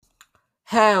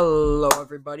Hello,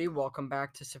 everybody. Welcome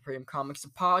back to Supreme Comics, the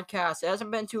podcast. It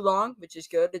hasn't been too long, which is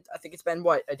good. I think it's been,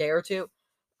 a day or two?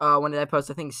 When did I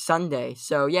post? I think Sunday.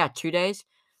 So, yeah, 2 days.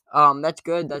 That's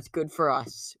good. That's good for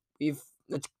us.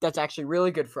 That's actually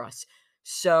really good for us.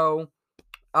 So,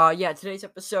 yeah, today's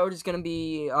episode is going to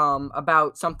be,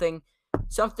 about something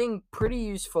pretty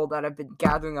useful that I've been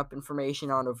gathering up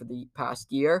information on over the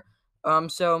past year.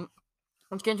 So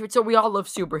let's get into it. So we all love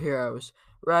superheroes,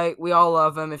 right? We all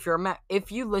love them.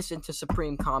 If you listen to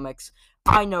Supreme Comics,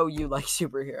 I know you like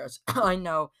superheroes. I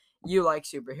know you like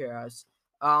superheroes.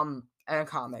 And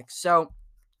comics. So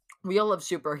we all love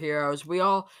superheroes. We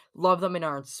all love them and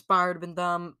are inspired by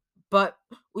them. But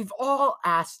we've all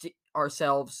asked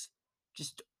ourselves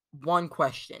just one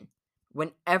question.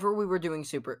 Whenever we were doing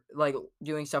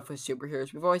doing stuff with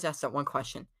superheroes, we've always asked that one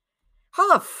question: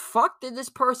 how the fuck did this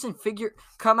person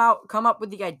come up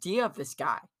with the idea of this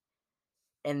guy?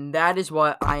 And that is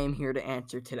what I am here to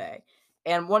answer today.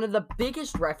 And one of the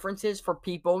biggest references for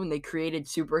people when they created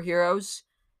superheroes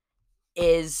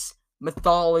is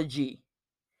mythology.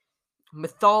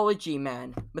 Mythology,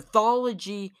 man.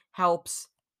 Mythology helps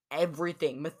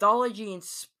everything. Mythology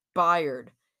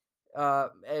inspired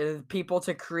people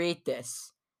to create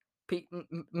this.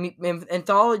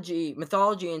 Mythology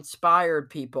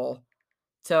inspired people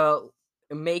to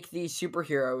make these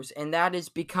superheroes, and that is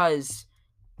because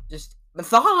just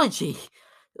mythology,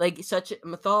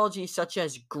 such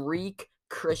as Greek,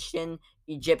 Christian,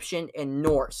 Egyptian, and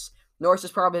Norse. Norse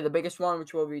is probably the biggest one,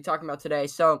 which we'll be talking about today.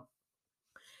 So,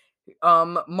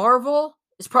 Marvel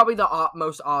is probably the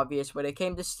most obvious when it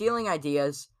came to stealing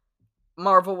ideas.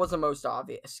 Marvel was the most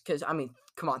obvious because, I mean,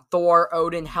 come on, Thor,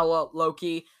 Odin, Hela,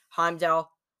 Loki,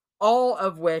 Heimdall, all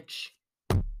of which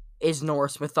is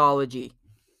Norse mythology.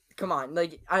 Come on,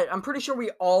 I'm pretty sure we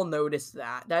all noticed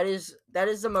that. That is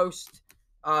the most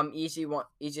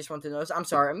easiest one to notice. I'm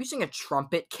sorry, I'm using a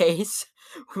trumpet case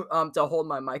to hold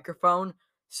my microphone.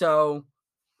 So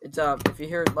it's if you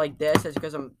hear it like this, it's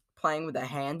because I'm playing with a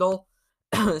handle.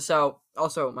 So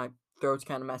also my throat's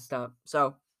kind of messed up.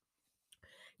 So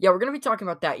yeah, we're gonna be talking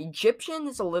about that. Egyptian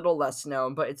is a little less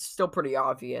known, but it's still pretty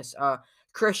obvious.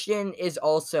 Christian is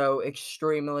also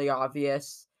extremely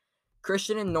obvious.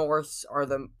 Christian and Norse are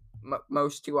the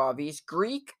most two obvious.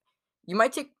 Greek, you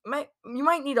might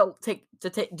need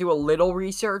to do a little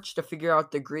research to figure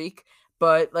out the Greek,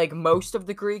 but like most of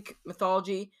the Greek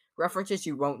mythology references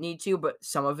you won't need to, but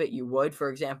some of it you would. For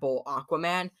example,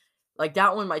 Aquaman, like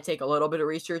that one might take a little bit of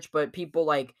research, but people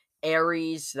like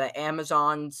Ares, the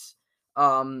Amazons,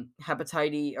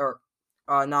 Hepatite or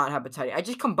not Hepatite. I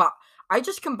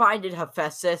just combined it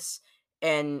Hephaestus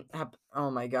and oh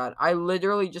my god, I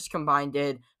literally just combined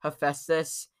it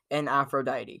Hephaestus and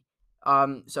Aphrodite.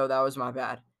 So that was my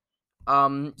bad.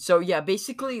 So yeah,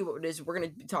 basically what it is, we're gonna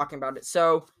be talking about it.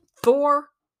 So Thor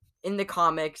in the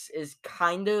comics is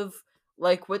kind of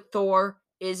like what Thor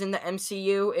is in the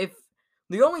MCU. If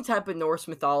the only type of Norse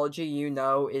mythology you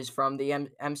know is from the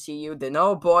MCU, then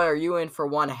oh boy, are you in for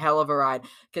one hell of a ride.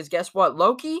 Because guess what?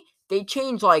 Loki, they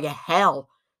change like hell.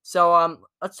 So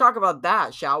let's talk about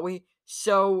that, shall we?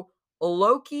 So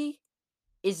Loki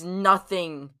is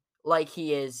nothing like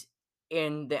he is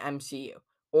in the MCU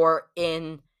or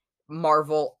in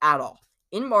Marvel at all.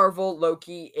 In Marvel,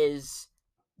 Loki is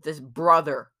this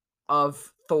brother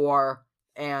of Thor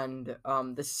and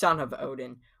the son of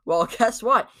Odin. Well, guess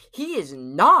what? He is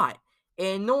not.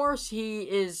 In Norse, he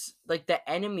is like the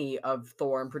enemy of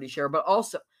Thor, I'm pretty sure. But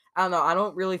also, I don't know, I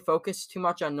don't really focus too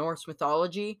much on Norse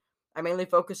mythology. I mainly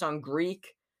focus on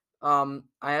Greek. I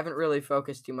haven't really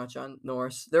focused too much on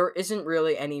Norse. There isn't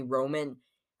really any Roman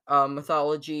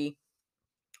mythology.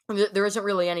 There isn't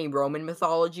really any Roman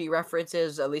mythology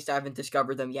references. At least I haven't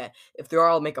discovered them yet. If there are,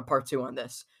 I'll make a part 2 on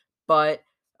this. But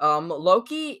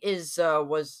Loki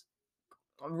was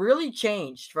really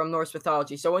changed from Norse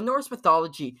mythology. So in Norse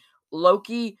mythology,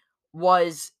 Loki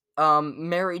was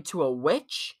married to a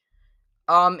witch,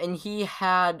 and he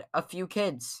had a few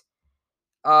kids.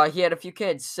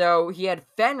 So he had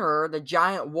Fenrir, the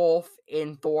giant wolf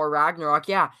in Thor Ragnarok.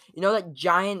 Yeah, you know that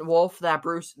giant wolf that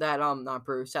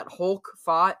that Hulk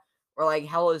fought, or like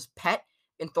Hela's pet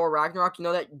in Thor Ragnarok. You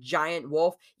know that giant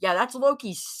wolf? Yeah, that's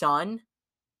Loki's son.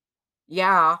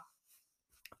 Yeah.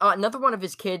 Another one of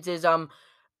his kids is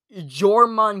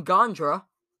Jormungandr,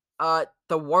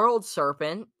 the world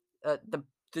serpent, the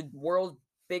world's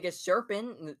biggest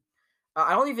serpent.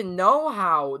 I don't even know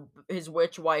how his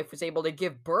witch wife was able to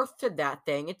give birth to that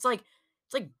thing. It's like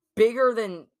bigger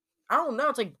than, I don't know.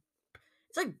 It's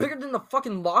like bigger than the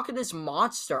fucking Loch Ness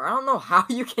monster. I don't know how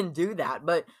you can do that,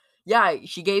 but yeah,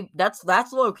 she gave that's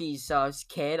Loki's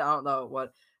kid. I don't know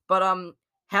what, but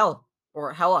hell.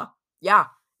 or Hela. Yeah,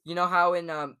 you know how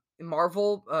in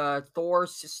Marvel,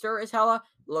 Thor's sister is Hela,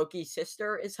 Loki's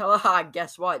sister is Hela.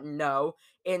 Guess what? No,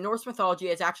 in Norse mythology,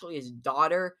 it's actually his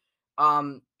daughter.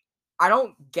 Um, I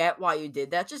don't get why you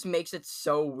did that. Just makes it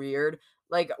so weird.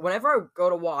 Like whenever I go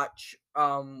to watch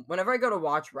Thor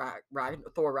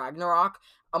Ragnarok,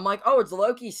 I'm like, oh, it's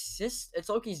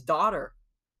Loki's daughter.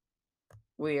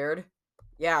 Weird.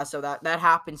 Yeah, so that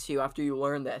happens to you after you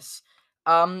learn this.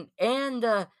 And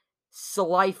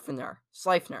Sleipnir.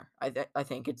 I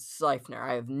think it's Sleipnir.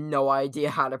 I have no idea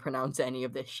how to pronounce any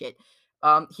of this shit.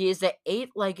 He is the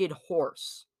eight-legged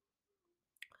horse.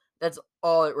 That's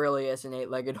all it really is, an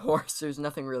eight-legged horse. There's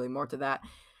nothing really more to that.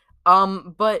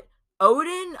 But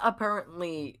Odin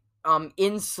apparently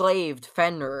enslaved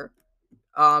Fenrir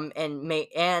and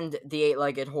the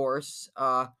eight-legged horse.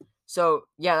 So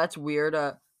yeah, that's weird.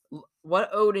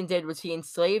 What Odin did was he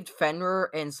enslaved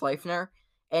Fenrir and Sleipnir,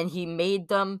 and he made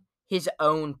them his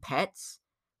own pets,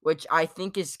 which I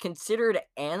think is considered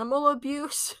animal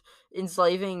abuse.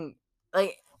 enslaving,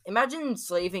 like, imagine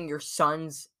enslaving your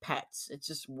son's pets. It's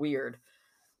just weird.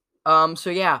 So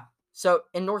yeah. So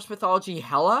in Norse mythology,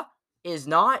 Hela is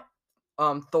not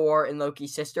Thor and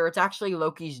Loki's sister. It's actually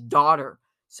Loki's daughter.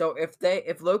 So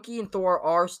if Loki and Thor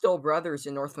are still brothers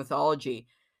in Norse mythology,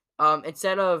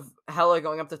 instead of Hela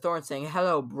going up to Thor and saying,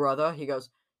 "Hello, brother,"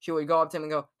 she would go up to him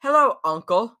and go, "Hello,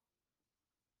 uncle."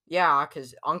 Yeah,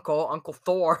 because Uncle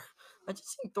Thor. I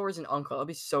just think Thor's an uncle. That'd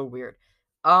be so weird.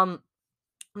 Um,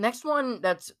 Next one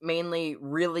that's mainly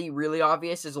really, really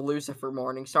obvious is Lucifer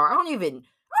Morningstar. I don't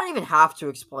even have to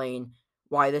explain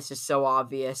why this is so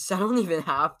obvious. I don't even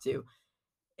have to.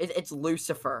 It's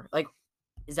Lucifer. Like,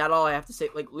 is that all I have to say?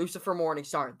 Like, Lucifer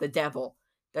Morningstar, the devil.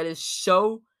 That is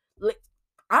so, like,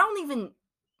 I don't even,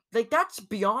 like, that's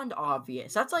beyond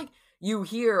obvious. That's like you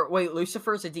hear, wait,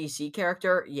 Lucifer's a DC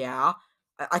character? Yeah.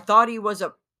 I thought he was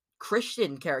a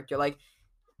Christian character. Like,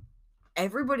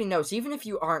 everybody knows, even if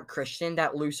you aren't Christian,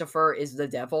 that Lucifer is the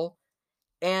devil.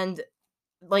 And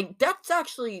like that's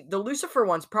actually the Lucifer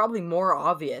one's probably more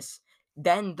obvious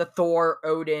than the Thor,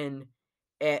 Odin,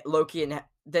 Loki, and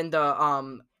than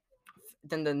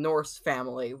the Norse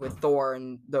family with Thor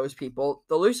and those people.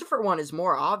 The Lucifer one is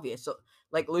more obvious. So,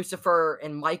 like Lucifer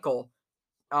and Michael,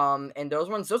 and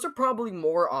those are probably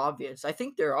more obvious. I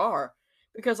think there are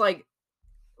because like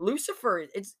Lucifer,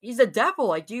 he's a devil.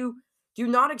 Like, do you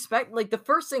not expect, like, the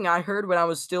first thing I heard when I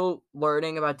was still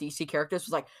learning about DC characters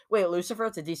was like, wait, Lucifer,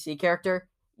 it's a DC character?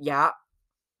 Yeah.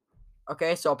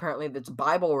 Okay, so apparently that's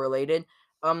Bible related.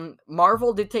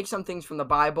 Marvel did take some things from the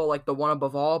Bible, like the one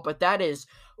above all, but that is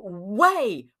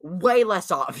way, way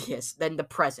less obvious than the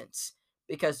presence.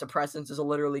 Because the presence is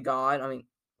literally God. I mean,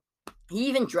 he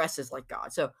even dresses like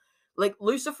God. So, like,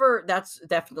 Lucifer, that's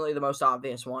definitely the most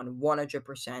obvious one,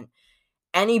 100%.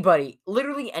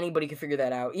 Literally anybody can figure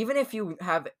that out. Even if you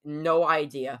have no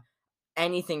idea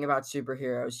anything about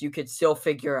superheroes, you could still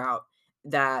figure out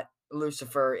that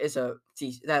Lucifer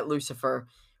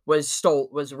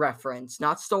was referenced,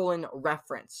 not stolen,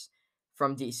 reference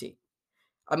from DC.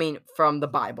 I mean, from the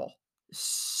Bible.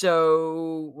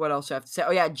 So what else do I have to say?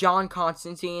 Oh yeah, John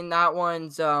Constantine. That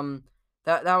one's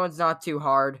not too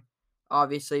hard,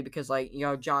 obviously, because like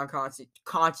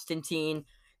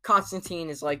Constantine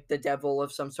is like the devil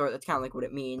of some sort. That's kind of like what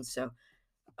it means. So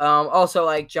also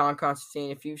like John Constantine.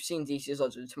 If you've seen DC's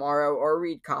Legends of Tomorrow or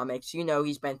read comics, you know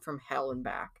he's been from hell and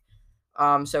back.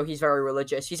 So he's very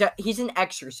religious. He's an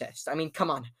exorcist. I mean, come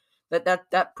on,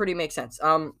 that pretty makes sense.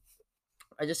 I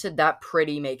just said that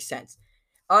pretty makes sense.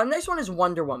 Next one is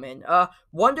Wonder Woman.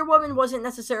 Wonder Woman wasn't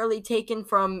necessarily taken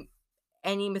from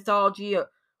any mythology.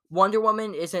 Wonder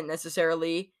Woman isn't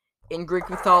necessarily in Greek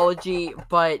mythology,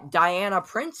 but Diana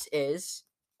Prince is,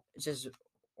 which is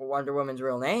Wonder Woman's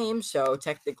real name, so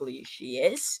technically she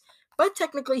is, but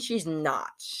technically she's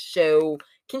not. So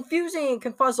confusing,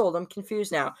 confuzzled. I'm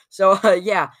confused now. So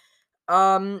yeah.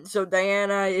 So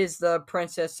Diana is the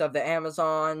princess of the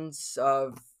Amazons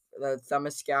of the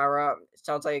Themyscira.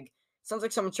 Sounds like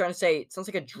someone trying to say. It sounds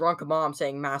like a drunk mom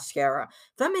saying mascara.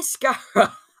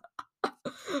 Themyscira.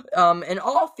 An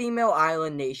all-female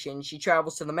island nation. She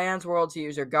travels to the man's world to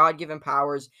use her God-given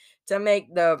powers to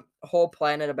make the whole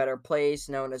planet a better place,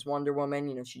 known as Wonder Woman.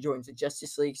 You know, she joins the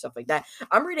Justice League, stuff like that.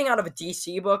 I'm reading out of a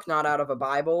DC book, not out of a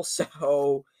Bible,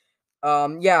 so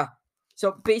yeah.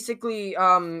 So basically,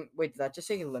 wait, did that just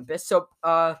say Olympus? So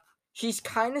she's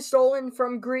kind of stolen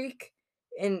from Greek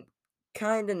and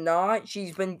kind of not.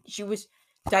 She was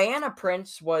Diana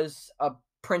Prince was a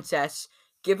princess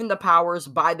given the powers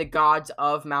by the gods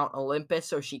of Mount Olympus,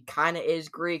 so she kind of is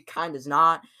Greek, kind of is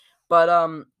not. But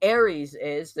Ares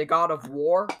is the god of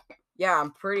war. Yeah,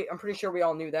 I'm pretty sure we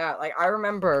all knew that. Like I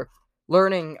remember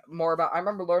learning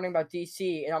about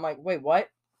DC, and I'm like, wait, what?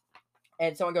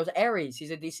 And someone goes, Ares,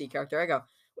 he's a DC character. I go,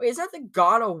 wait, is that the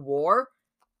God of War?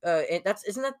 That's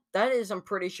isn't that is I'm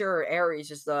pretty sure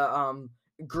Ares is the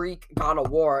Greek God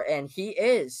of War, and he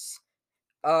is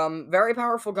very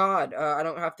powerful god. I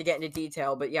don't have to get into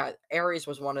detail, but yeah, Ares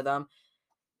was one of them.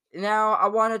 Now I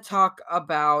want to talk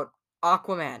about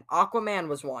Aquaman. Aquaman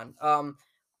was one.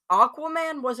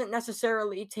 Aquaman wasn't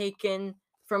necessarily taken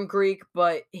from Greek,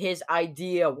 but his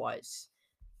idea was.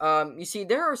 You see,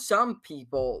 there are some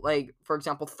people, like for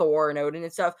example Thor and Odin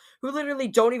and stuff, who literally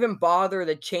don't even bother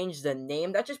to change the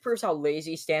name. That just proves how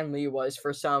lazy Stan Lee was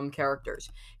for some characters.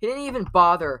 He didn't even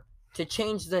bother to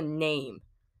change the name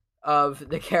of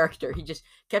the character. He just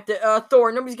kept it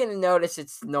Thor. Nobody's gonna notice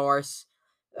it's Norse.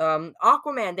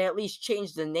 Aquaman, they at least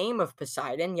changed the name of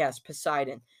Poseidon. Yes,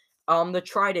 Poseidon. The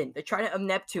trident of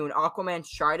Neptune.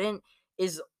 Aquaman's trident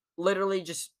is literally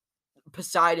just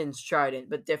Poseidon's trident,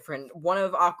 but different. One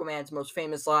of Aquaman's most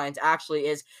famous lines actually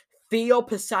is "Feel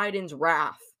Poseidon's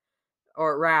wrath"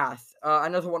 or "wrath."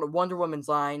 Another one of Wonder Woman's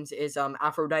lines is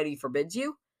 "Aphrodite forbids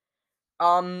you."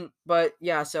 But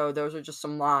yeah, so those are just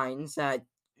some lines that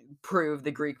prove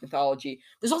the Greek mythology.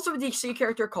 There's also a DC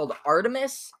character called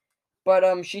Artemis,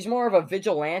 but she's more of a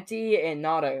vigilante and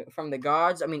not a from the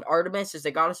gods. I mean, Artemis is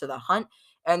the goddess of the hunt,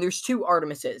 and there's two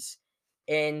Artemises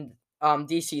in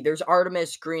DC. There's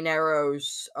Artemis, Green Arrow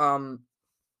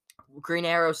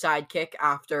sidekick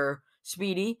after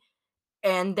Speedy,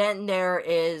 and then there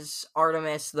is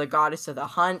Artemis, the goddess of the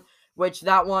hunt, which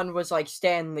that one was like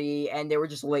Stan Lee, and they were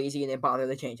just lazy and didn't bother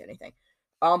to change anything.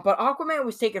 But Aquaman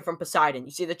was taken from Poseidon.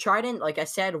 You see, the trident, like I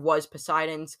said, was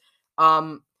Poseidon's.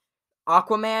 Um,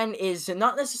 Aquaman is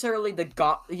not necessarily the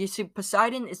god. You see,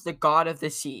 Poseidon is the god of the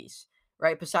seas,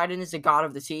 right? Poseidon is the god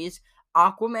of the seas.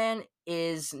 Aquaman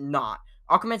is not.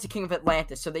 Aquaman's the king of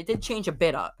Atlantis, so they did change a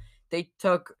bit up. They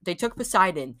took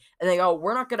Poseidon and they go,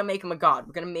 we're not gonna make him a god.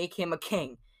 We're gonna make him a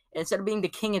king. And instead of being the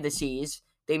king of the seas,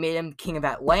 they made him king of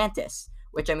Atlantis,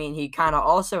 which I mean he kind of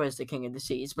also is the king of the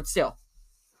seas, but still.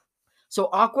 So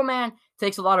Aquaman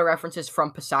takes a lot of references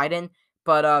from Poseidon,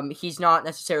 but he's not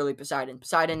necessarily Poseidon.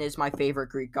 Poseidon is my favorite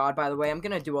Greek god, by the way. I'm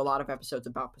gonna do a lot of episodes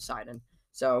about Poseidon,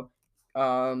 so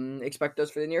expect those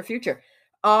for the near future.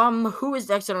 Who is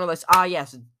next on our list?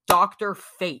 Yes, Doctor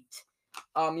Fate.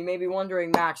 You may be wondering,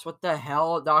 Max, what the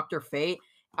hell, Doctor Fate?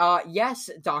 Yes,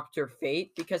 Doctor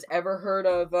Fate, because ever heard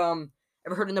of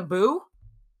Naboo?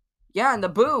 Yeah,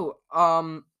 Naboo.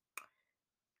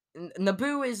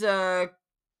 Naboo is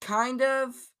kind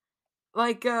of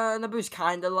Naboo's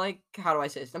kind of like, how do I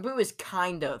say this? Naboo is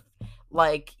kind of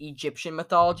like Egyptian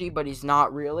mythology, but he's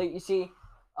not really. You see,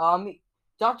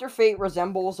 Doctor Fate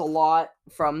resembles a lot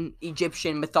from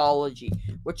Egyptian mythology,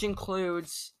 which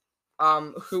includes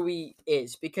who he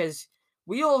is, because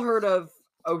we all heard of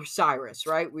Osiris,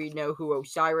 right? We know who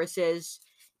Osiris is,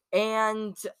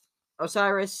 and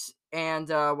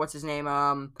what's his name?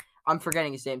 I'm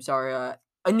forgetting his name. Sorry,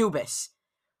 Anubis,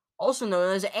 also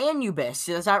known as Anubis.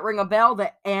 Does that ring a bell?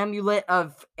 The amulet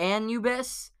of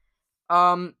Anubis.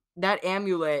 That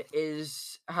amulet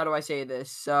is, how do I say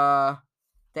this?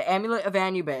 The amulet of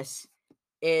Anubis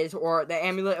or the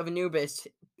amulet of Anubis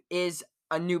is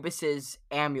Anubis's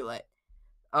amulet.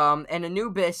 And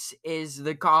Anubis is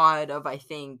the god of, I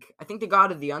think the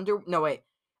god of the no wait,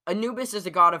 Anubis is the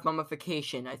god of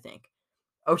mummification, I think.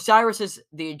 Osiris is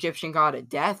the Egyptian god of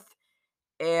death,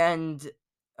 and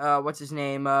what's his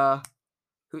name?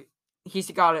 Who he's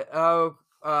the god of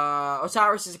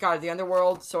Osiris is the god of the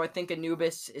underworld, so I think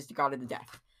Anubis is the god of the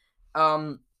death.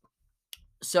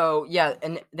 So yeah,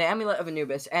 and the amulet of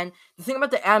Anubis, and the thing about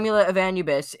the amulet of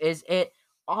Anubis is it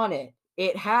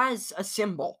has a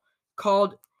symbol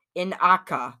called an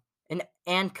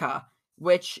Anka,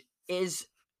 which is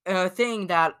a thing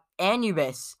that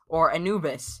Anubis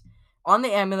on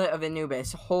the amulet of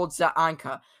Anubis holds the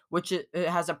Anka, which it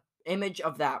has a image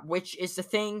of that, which is the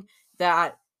thing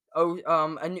that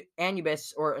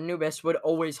Anubis would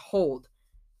always hold.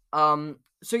 So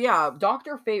yeah,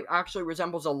 Doctor Fate actually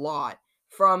resembles a lot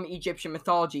from Egyptian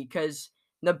mythology, because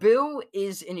Naboo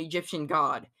is an Egyptian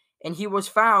god, and he was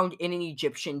found in an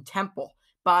Egyptian temple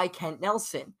by Kent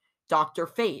Nelson, Doctor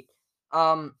Fate.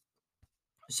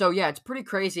 So yeah, it's pretty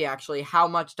crazy actually how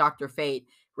much Doctor Fate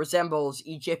resembles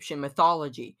Egyptian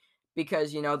mythology,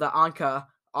 because the Anka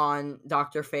on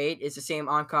Doctor Fate is the same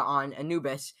Anka on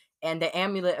Anubis, and the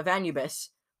amulet of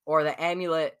Anubis, or the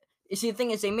amulet. You see, the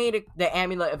thing is, they made the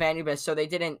amulet of Anubis, so they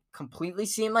didn't completely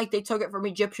seem like they took it from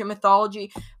Egyptian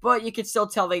mythology, but you could still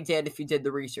tell they did if you did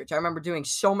the research. I remember doing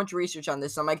so much research on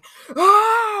this. I'm like,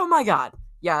 oh my god,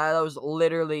 yeah, that was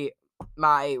literally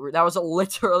that was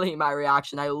literally my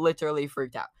reaction. I literally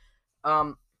freaked out.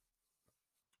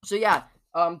 So yeah,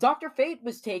 Dr. Fate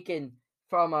was taken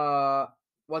from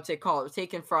what's it called? It was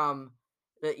taken from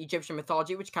the Egyptian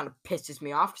mythology, which kind of pisses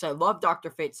me off because I love Dr.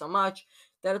 Fate so much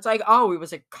that it's like, oh, he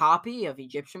was a copy of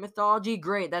Egyptian mythology.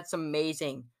 Great, that's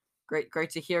amazing. Great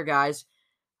to hear, guys.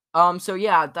 So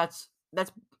yeah, that's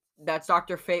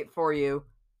Dr. Fate for you.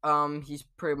 He's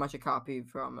pretty much a copy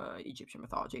from Egyptian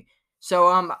mythology.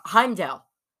 So Heimdall.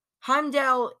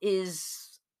 Heimdall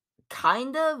is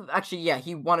kind of actually, yeah,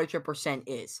 he 100%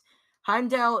 is.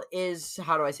 Heimdall is,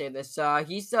 how do I say this?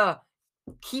 He's the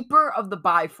keeper of the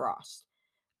Bifrost.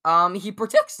 He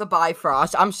protects the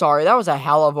Bifrost. I'm sorry, that was a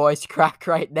hella voice crack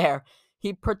right there.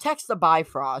 He protects the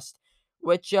Bifrost,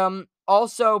 which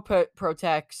also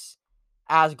protects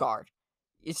Asgard.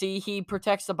 You see, he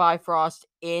protects the Bifrost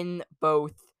in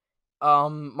both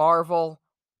Marvel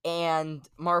and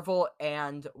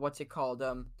what's it called?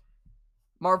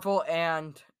 Marvel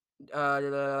and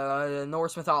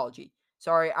Norse mythology.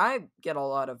 Sorry, I get a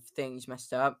lot of things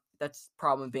messed up. That's the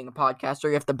problem with being a podcaster.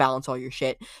 You have to balance all your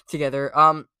shit together.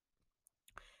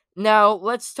 Now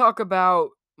let's talk about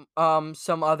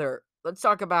let's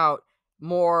talk about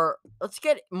more let's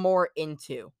get more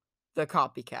into the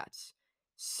copycats.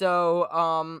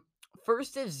 So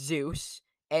first is Zeus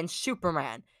and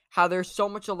Superman, how they're so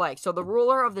much alike. So the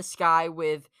ruler of the sky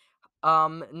with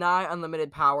nigh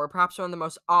unlimited power, perhaps one of the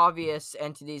most obvious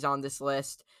entities on this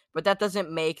list, but that doesn't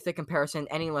make the comparison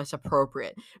any less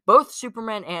appropriate. Both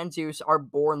Superman and Zeus are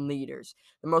born leaders,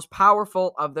 the most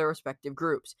powerful of their respective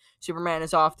groups. Superman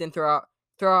is often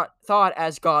thought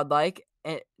as godlike,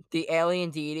 the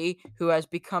alien deity who has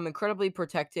become incredibly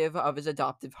protective of his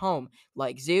adoptive home.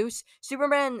 Like Zeus,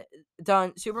 Superman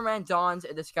dons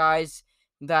a disguise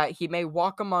that he may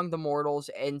walk among the mortals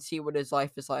and see what his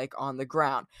life is like on the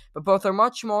ground. But both are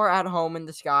much more at home in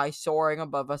the sky, soaring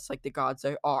above us like the gods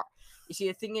they are. You see,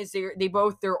 the thing is,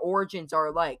 their origins are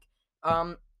alike.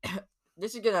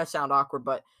 This is gonna sound awkward,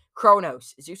 but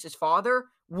Kronos, Zeus's father,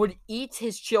 would eat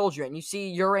his children. You see,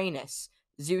 Uranus,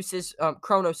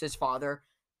 Kronos' father,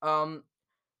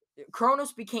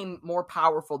 Kronos became more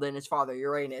powerful than his father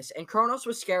Uranus, and Kronos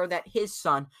was scared that his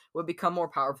son would become more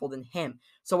powerful than him.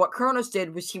 So what Kronos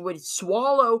did was he would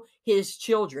swallow his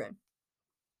children.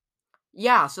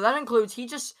 Yeah, so that includes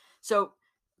so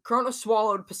Kronos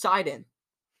swallowed Poseidon.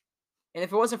 And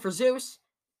if it wasn't for Zeus,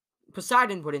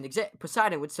 Poseidon wouldn't exist.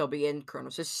 Poseidon would still be in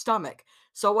Kronos' stomach.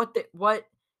 So what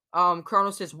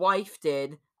Kronos' wife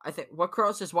did, I think what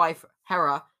Kronos' wife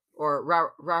Hera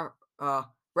or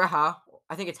Reha,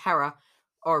 I think it's Hera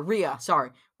or Rhea, sorry.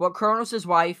 What Kronos'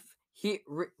 wife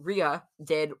Rhea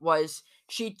did was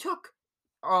she took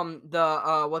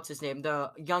the what's his name?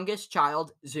 The youngest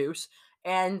child, Zeus,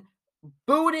 and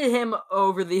booted him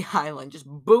over the island, just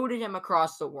booted him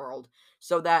across the world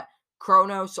so that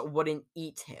Kronos wouldn't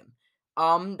eat him.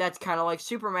 That's kind of like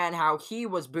Superman, how he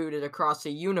was booted across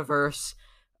the universe,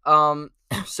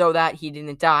 so that he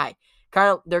didn't die. Kind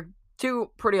of, they're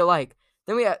two pretty alike.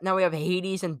 Then we have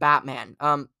Hades and Batman.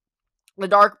 The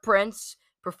Dark Prince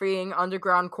preferring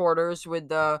underground quarters with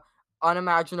the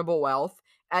unimaginable wealth.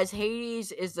 As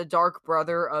Hades is the dark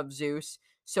brother of Zeus,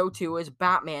 so too is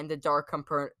Batman, the dark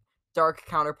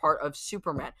counterpart of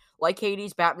Superman. Like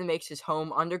Hades, Batman makes his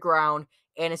home underground,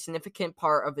 and a significant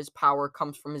part of his power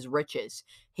comes from his riches.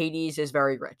 Hades is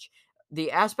very rich. The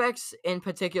aspects in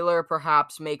particular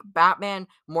perhaps make Batman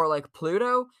more like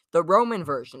Pluto, the Roman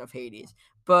version of Hades.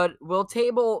 But we'll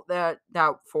table that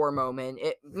for a moment.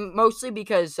 Mostly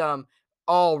because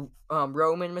all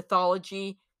Roman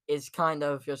mythology is kind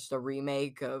of just a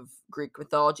remake of Greek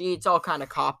mythology. It's all kind of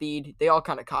copied. They all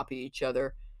kind of copy each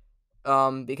other.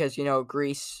 Because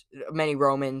Greece, many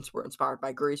Romans were inspired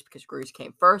by Greece because Greece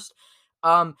came first.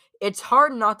 It's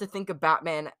hard not to think of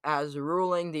Batman as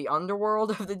ruling the underworld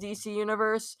of the DC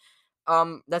universe.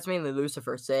 That's mainly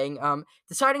Lucifer saying,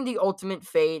 deciding the ultimate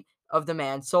fate of the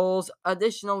man's souls.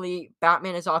 Additionally,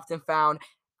 Batman is often found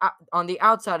on the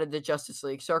outside of the Justice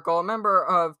League circle, a member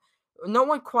of no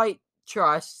one quite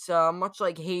trusts, much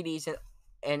like Hades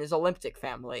and his Olympic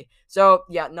family. So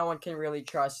yeah, no one can really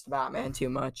trust Batman too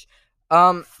much.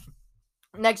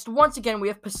 Next, once again, we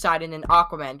have Poseidon and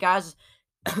Aquaman. Guys,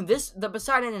 the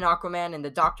Poseidon and Aquaman and the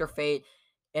Dr. Fate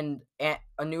and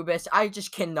Anubis, I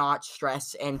just cannot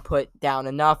stress and put down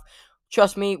enough.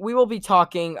 Trust me, we will be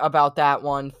talking about that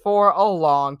one for a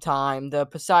long time. The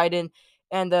Poseidon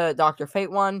and the Dr.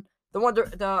 Fate one. The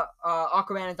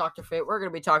Aquaman and Dr. Fate, we're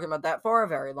going to be talking about that for a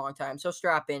very long time. So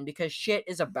strap in because shit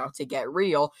is about to get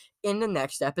real in the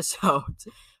next episode.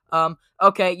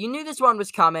 Okay, you knew this one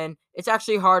was coming. It's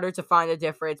actually harder to find a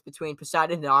difference between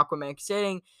Poseidon and Aquaman,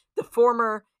 considering the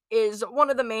former is one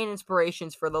of the main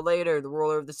inspirations for the later. The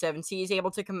ruler of the seven seas,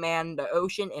 able to command the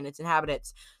ocean and its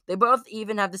inhabitants. They both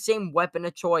even have the same weapon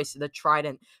of choice, the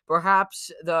trident.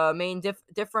 Perhaps the main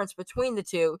difference between the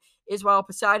two is while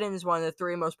Poseidon is one of the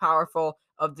three most powerful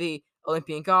of the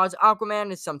Olympian gods,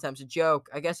 Aquaman is sometimes a joke.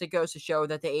 I guess it goes to show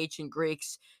that the ancient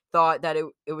Greeks thought that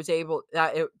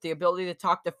the ability to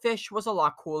talk to fish was a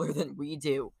lot cooler than we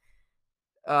do.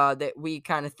 That we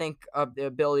kind of think of the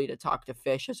ability to talk to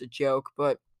fish as a joke,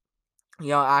 but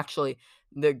actually,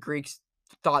 the Greeks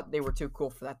thought they were too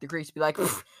cool for that. The Greeks be like,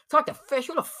 talk to fish?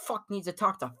 Who the fuck needs to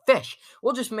talk to fish?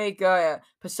 We'll just make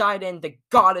Poseidon the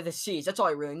god of the seas. That's all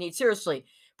I really need. Seriously,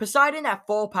 Poseidon at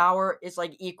full power is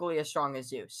like equally as strong as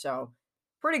Zeus. So,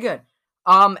 pretty good.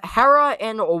 Hera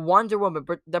and Wonder Woman,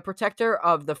 the protector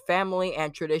of the family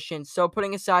and tradition. So,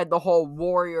 putting aside the whole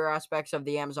warrior aspects of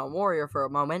the Amazon warrior for a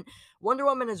moment, Wonder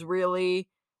Woman is really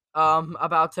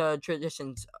about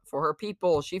traditions for her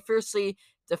people. She fiercely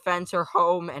defends her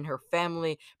home and her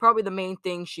family. Probably the main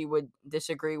thing she would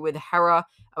disagree with Hera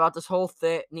about this whole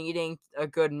needing a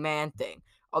good man thing.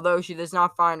 Although she does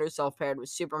not find herself paired with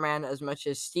Superman as much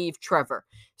as Steve Trevor.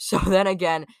 So then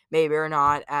again, maybe or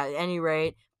not, at any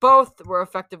rate, both were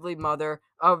effectively mother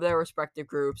of their respective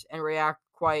groups and react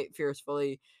quite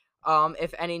fiercely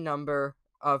if any number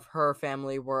of her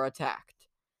family were attacked.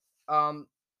 Um,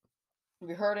 have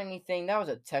you heard anything? That was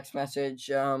a text message.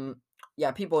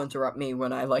 Yeah, people interrupt me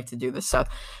when I like to do this stuff.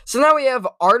 So now we have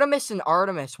Artemis and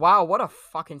Artemis. Wow, what a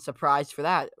fucking surprise for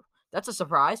that. That's a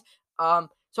surprise.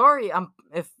 Sorry,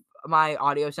 if my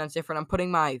audio sounds different. I'm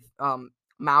putting my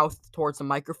mouth towards the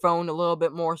microphone a little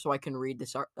bit more so I can read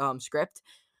this script.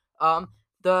 Um,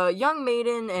 the young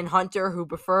maiden and hunter who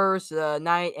prefers the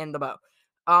knight and the bow.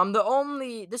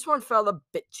 This one felt a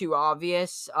bit too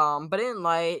obvious. But in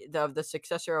light of the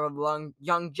successor of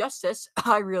Young Justice,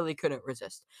 I really couldn't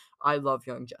resist. I love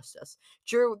Young Justice.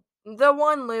 True, the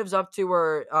one lives up to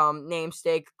her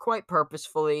namesake quite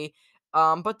purposefully.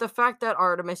 But the fact that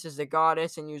Artemis is a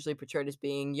goddess and usually portrayed as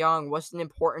being young was an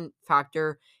important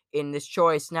factor in this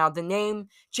choice. Now the name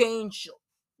change,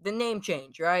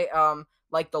 right?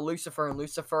 Like the Lucifer and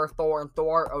Lucifer, Thor and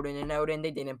Thor, Odin and Odin,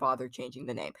 they didn't bother changing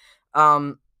the name.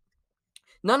 Um,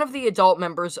 None of the adult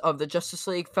members of the Justice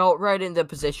League felt right in the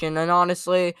position, and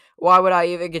honestly, why would I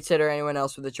even consider anyone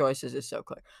else for the choices is so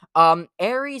clear.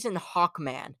 Ares and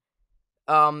Hawkman.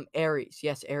 Ares,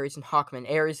 yes, Ares and Hawkman.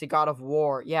 Ares, the god of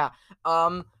war, yeah.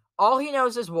 Um, all he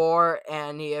knows is war,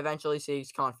 and he eventually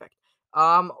seeks conflict.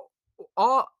 Um,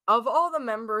 all the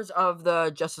members of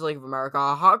the Justice League of America,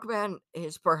 Hawkman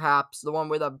is perhaps the one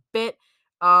with a bit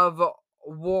of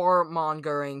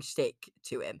warmongering stake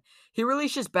to him. He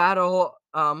releases battle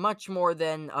much more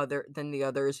than the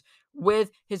others.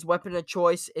 With his weapon of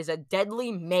choice is a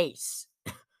deadly mace.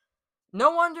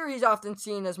 No wonder he's often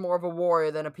seen as more of a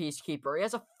warrior than a peacekeeper. He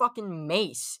has a fucking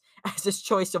mace as his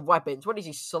choice of weapons. What is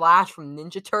he, Slash from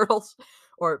Ninja Turtles?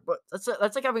 But that's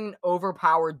like having an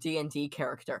overpowered D&D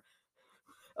character.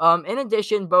 In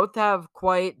addition, both have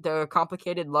quite the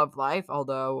complicated love life,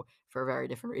 although for very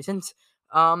different reasons.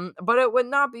 But it would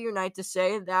not be right to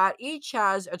say that each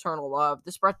has eternal love,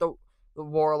 despite the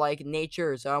warlike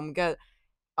natures. Hepatitis.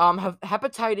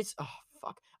 Oh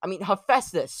fuck. I mean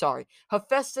Hephaestus. Sorry,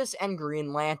 Hephaestus and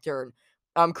Green Lantern.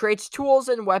 Creates tools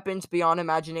and weapons beyond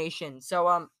imagination.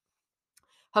 So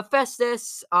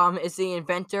Hephaestus is the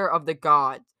inventor of the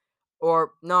god,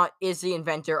 or not is the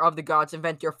inventor of the gods,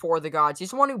 inventor for the gods. He's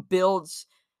the one who built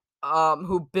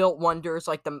wonders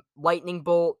like the lightning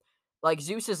bolt, like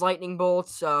Zeus's lightning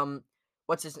bolts.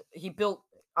 He built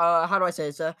how do I say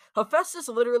this? Hephaestus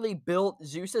literally built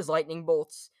Zeus's lightning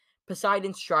bolts,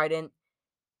 Poseidon's trident,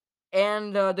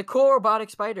 and the cool robotic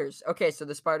spiders. Okay, so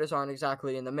the spiders aren't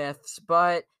exactly in the myths,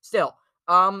 but still,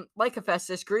 like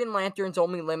Hephaestus, Green Lantern's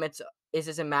only limits is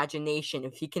his imagination.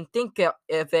 If he can think of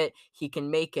it, he can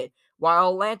make it.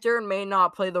 While Lantern may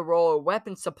not play the role of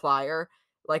weapon supplier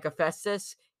like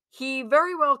Hephaestus, he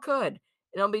very well could.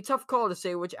 And it'll be a tough call to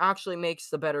say which actually makes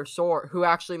the better sword. Who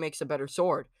actually makes a better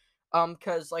sword?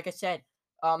 Because like I said,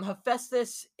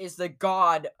 Hephaestus is the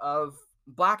god of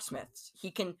blacksmiths.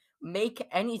 He can make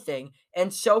anything,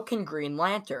 and so can Green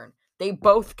Lantern. They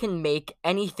both can make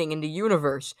anything in the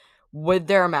universe with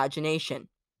their imagination.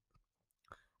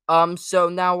 So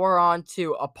now we're on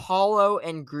to Apollo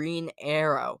and Green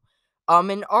Arrow.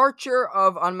 An archer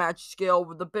of unmatched skill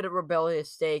with a bit of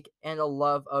rebellious stake and a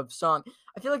love of song.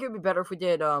 I feel like it'd be better if we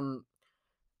did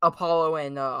Apollo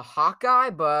and Hawkeye,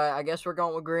 but I guess we're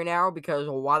going with Green Arrow because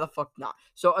why the fuck not?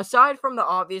 So aside from the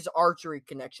obvious archery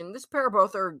connection, this pair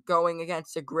both are going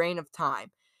against a grain of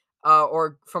time,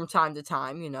 or from time to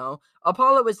time.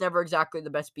 Apollo was never exactly the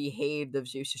best behaved of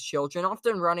Zeus's children,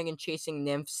 often running and chasing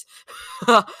nymphs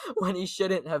when he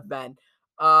shouldn't have been.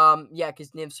 Yeah,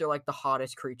 because nymphs are like the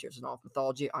hottest creatures in all of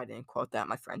mythology. I didn't quote that,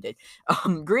 my friend did.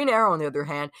 Green Arrow, on the other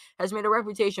hand, has made a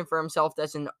reputation for himself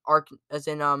as an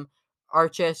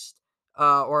archist,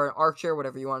 or an archer,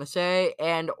 whatever you want to say,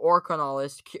 and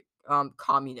orconalist,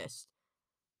 communist.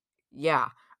 Yeah.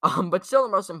 But still,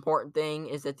 the most important thing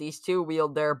is that these two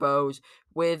wield their bows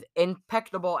with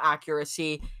impeccable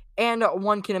accuracy, and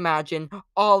one can imagine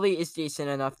Ollie is decent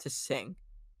enough to sing,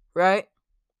 right?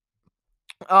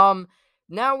 Um,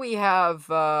 Now we have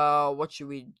what should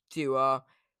we do?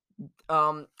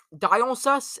 Um,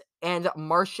 Dionysus and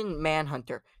Martian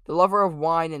Manhunter, the lover of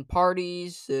wine and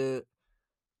parties.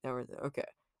 Okay.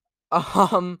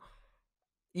 Um,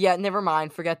 yeah, never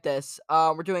mind. Forget this.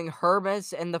 We're doing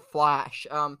Hermes and the Flash.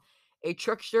 A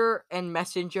trickster and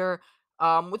messenger.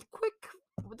 With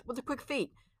a quick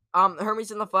feet.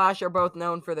 Hermes and the Flash are both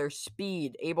known for their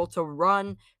speed, able to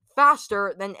run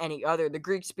faster than any other. The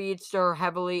Greek speedster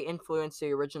heavily influenced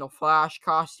the original Flash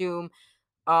costume,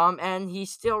 and he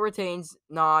still retains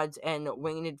nods and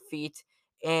winged feet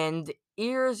and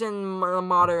ears in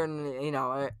modern,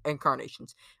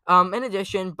 incarnations. In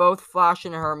addition, both Flash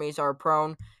and Hermes are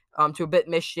prone to a bit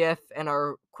mischief and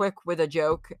are quick with a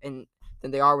joke, and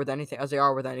than they are with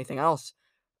anything else.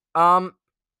 Um,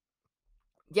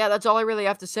 yeah, that's all I really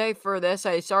have to say for this.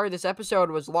 Sorry this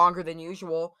episode was longer than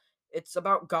usual. It's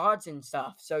about gods and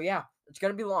stuff. So yeah, it's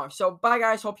gonna be long. So bye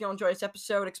guys, hope you enjoy this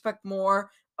episode. Expect more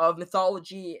of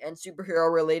mythology and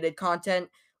superhero related content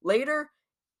later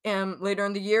later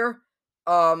in the year.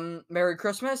 Merry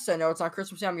Christmas. I know it's not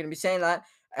Christmas Day. I'm gonna be saying that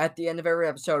at the end of every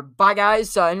episode. Bye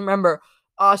guys. And remember,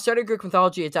 studying Greek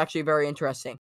mythology, it's actually very interesting.